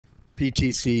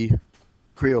PTC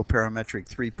Creo Parametric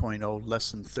 3.0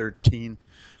 Lesson 13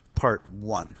 Part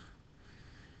 1.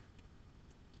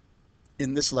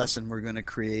 In this lesson we're going to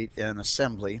create an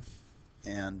assembly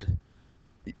and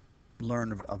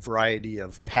learn a variety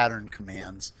of pattern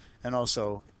commands and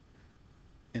also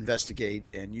investigate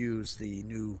and use the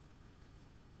new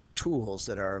tools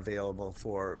that are available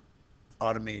for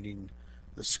automating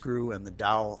the screw and the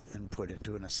dowel input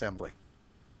into an assembly.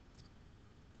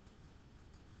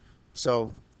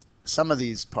 So some of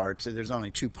these parts, there's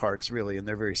only two parts really, and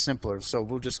they're very simpler, so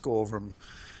we'll just go over them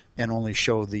and only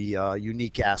show the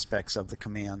unique aspects of the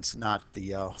commands, not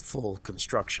the full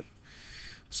construction.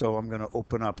 So I'm going to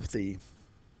open up the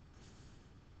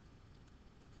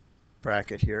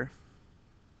bracket here.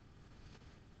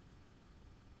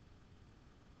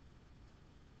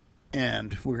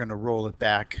 And we're going to roll it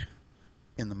back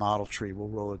in the model tree. We'll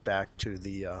roll it back to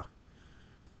the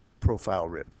profile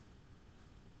rib.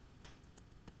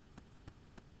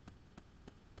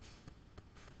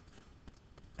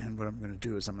 And what I'm going to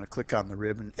do is I'm going to click on the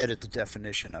rib and edit the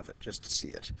definition of it just to see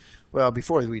it. Well,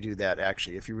 before we do that,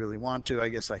 actually, if you really want to, I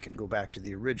guess I can go back to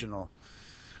the original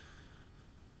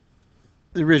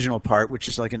part, which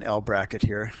is like an L bracket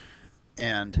here,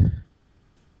 and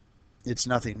it's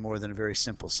nothing more than a very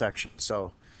simple section.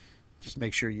 So just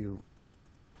make sure you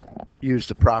use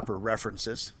the proper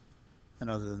references,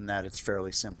 and other than that it's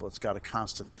fairly simple. It's got a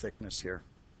constant thickness here,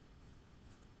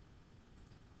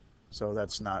 so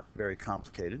that's not very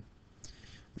complicated.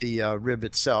 The rib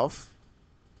itself,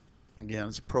 again,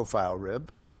 is a profile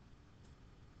rib.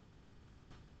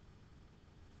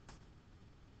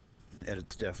 Edit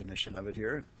the definition of it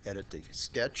here, edit the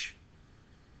sketch,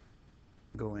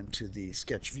 go into the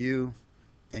sketch view,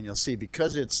 and you'll see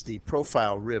because it's the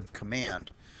profile rib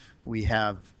command, we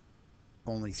have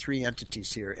only 3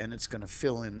 entities here, and it's going to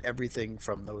fill in everything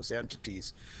from those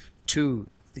entities to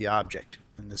the object,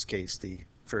 in this case the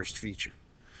first feature.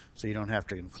 So you don't have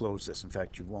to enclose this. In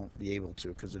fact, you won't be able to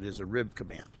because it is a rib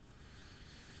command.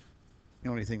 The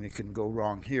only thing that can go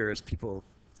wrong here is people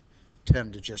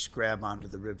tend to just grab onto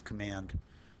the rib command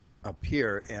up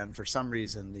here, and for some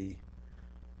reason the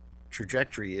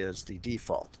trajectory is the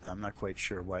default. I'm not quite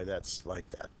sure why that's like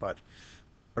that, but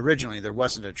originally there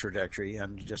wasn't a trajectory,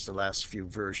 and just the last few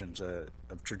versions of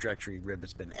trajectory rib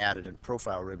has been added, and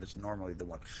profile rib is normally the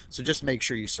one. So just make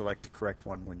sure you select the correct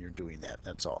one when you're doing that.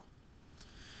 That's all.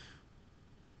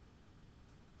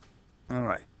 All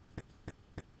right.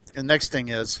 The next thing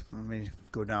is, let me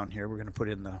go down here, we're going to put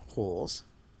in the holes.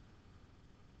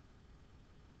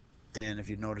 And if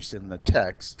you notice in the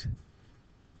text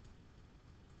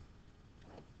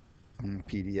in the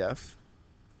PDF,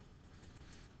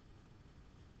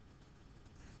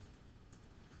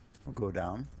 we'll go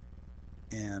down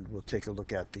and we'll take a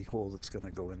look at the hole that's going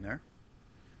to go in there.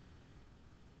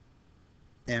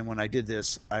 And when I did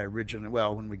this, I originally,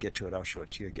 well, when we get to it, I'll show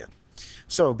it to you again.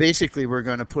 So basically we're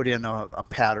going to put in a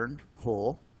pattern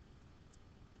hole,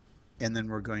 and then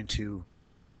we're going to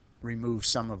remove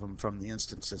some of them from the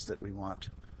instances that we want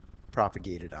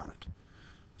propagated on it.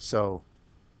 So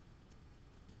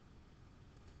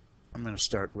I'm going to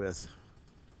start with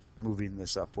moving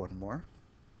this up one more,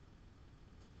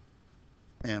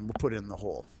 and we'll put in the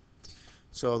hole.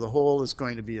 So the hole is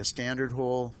going to be a standard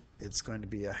hole. It's going to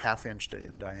be a 1/2 inch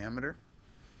in diameter.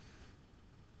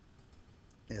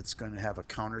 It's going to have a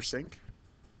countersink.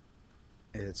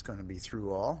 It's going to be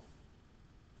through all.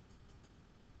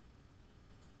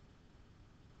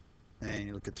 And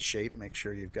you look at the shape, make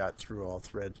sure you've got through all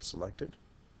thread selected.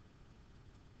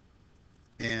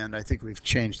 And I think we've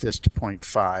changed this to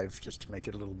 0.5 just to make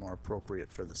it a little more appropriate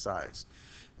for the size.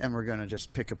 And we're going to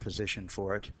just pick a position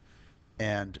for it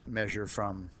and measure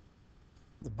from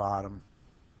the bottom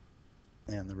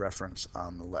and the reference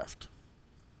on the left,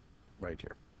 right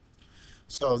here.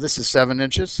 So this is 7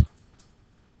 inches,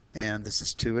 and this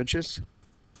is 2 inches,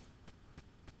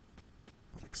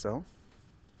 like so.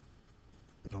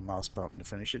 Little mouse button to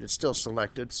finish it. It's still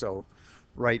selected, so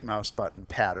right mouse button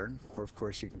pattern, or of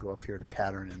course you can go up here to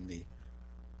pattern in the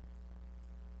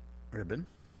ribbon.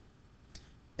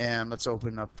 And let's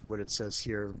open up what it says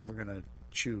here. We're going to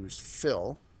choose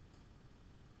fill,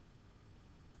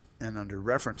 and under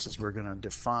references we're going to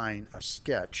define a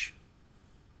sketch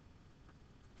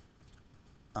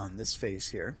on this face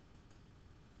here,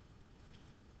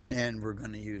 and we're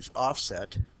going to use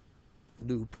offset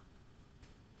loop.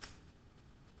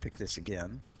 Pick this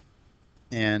again,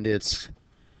 and it's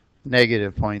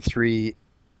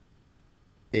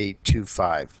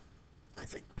 -0.3825, I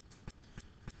think.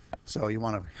 So you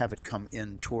want to have it come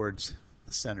in towards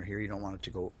the center here. You don't want it to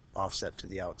go offset to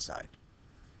the outside.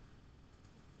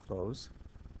 Close,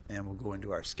 And we'll go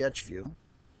into our sketch view,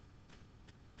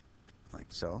 like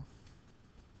so.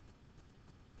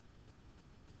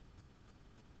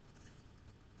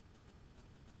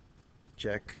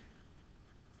 Check.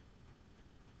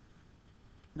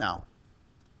 Now,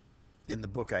 in the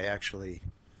book I actually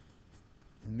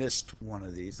missed one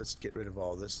of these. Let's get rid of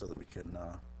all this so that we can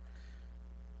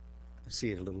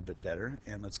see it a little bit better.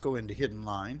 And let's go into hidden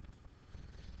line.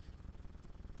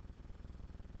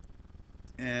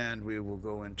 And we will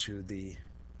go into the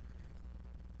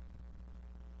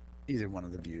either one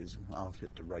of the views. I'll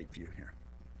hit the right view here.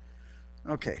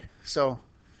 Okay, so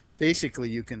basically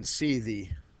you can see the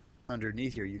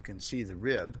underneath here, you can see the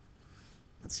rib.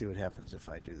 Let's see what happens if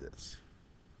I do this.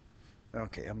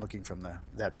 Okay, I'm looking from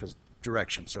that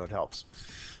direction, so it helps.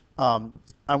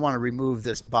 I want to remove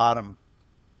this bottom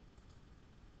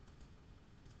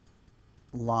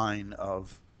line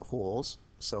of holes,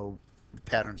 so the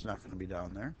pattern's not going to be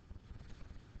down there.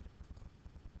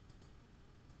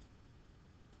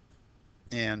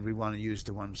 And we want to use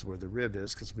the ones where the rib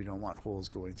is because we don't want holes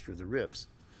going through the ribs.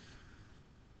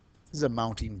 This is a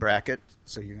mounting bracket,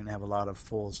 so you're going to have a lot of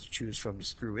holes to choose from to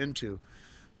screw into,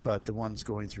 but the ones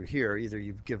going through here, either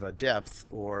you give a depth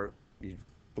or you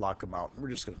block them out. We're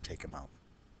just going to take them out.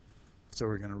 So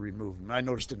we're going to remove them. I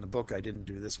noticed in the book I didn't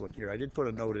do this one here. I did put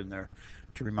a note in there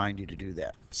to remind you to do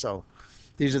that. So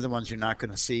these are the ones you're not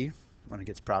going to see when it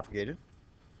gets propagated.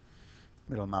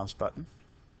 Middle mouse button.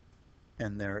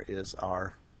 And there is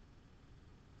our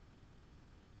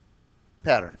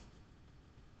pattern.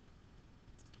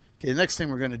 Okay, the next thing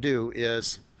we're going to do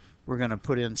is we're going to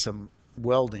put in some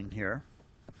welding here.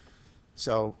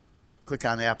 So click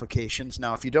on the applications.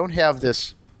 Now if you don't have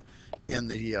this in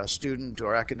the student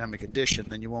or academic edition,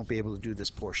 then you won't be able to do this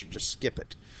portion. Just skip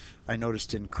it. I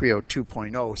noticed in Creo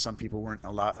 2.0 some people weren't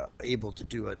able to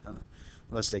do it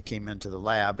unless they came into the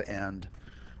lab and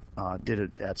did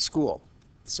it at school.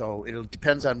 So it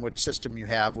depends on what system you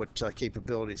have, what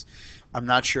capabilities. I'm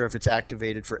not sure if it's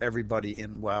activated for everybody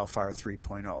in Wildfire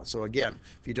 3.0. So again,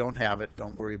 if you don't have it,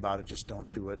 don't worry about it. Just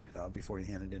don't do it before you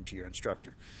hand it in to your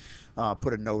instructor.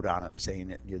 Put a note on it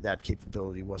saying that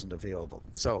capability wasn't available.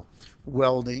 So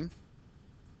welding,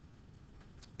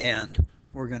 and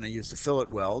we're going to use the fillet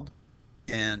weld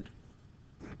and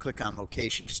click on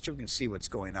location just so we can see what's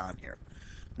going on here.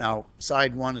 Now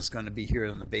side 1 is going to be here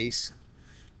on the base,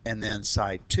 and then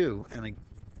side 2, and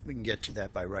we can get to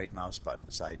that by right mouse button,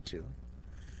 side 2.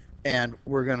 And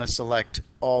we're going to select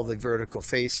all the vertical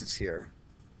faces here.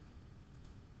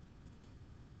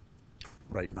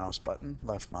 Right mouse button,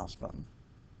 left mouse button,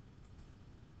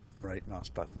 right mouse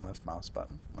button, left mouse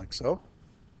button, like so.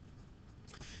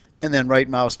 And then right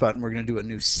mouse button, we're going to do a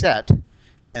new set.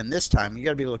 And this time, you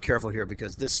got to be a little careful here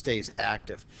because this stays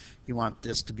active. You want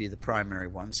this to be the primary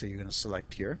one, so you're going to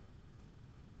select here.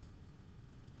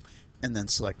 And then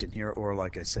select in here, or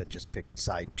like I said, just pick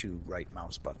side 2, right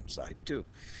mouse button, side 2.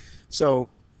 So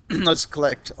let's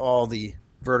collect all the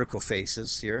vertical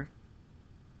faces here.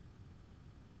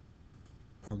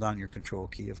 Hold on your control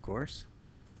key, of course.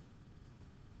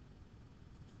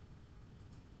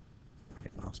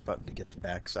 Right mouse button to get the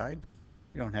back side.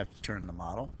 You don't have to turn the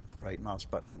model. Right mouse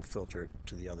button will filter it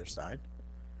to the other side,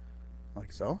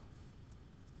 like so.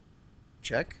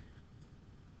 Check.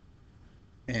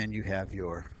 And you have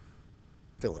your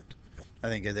fillet. I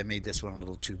think they made this one a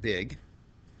little too big.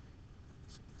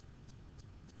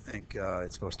 I think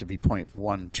it's supposed to be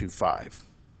 0.125.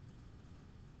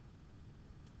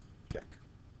 Check.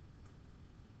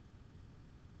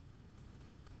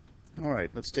 All right,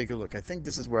 let's take a look. I think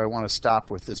this is where I want to stop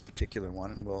with this particular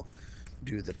one, and we'll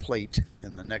do the plate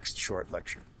in the next short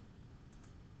lecture.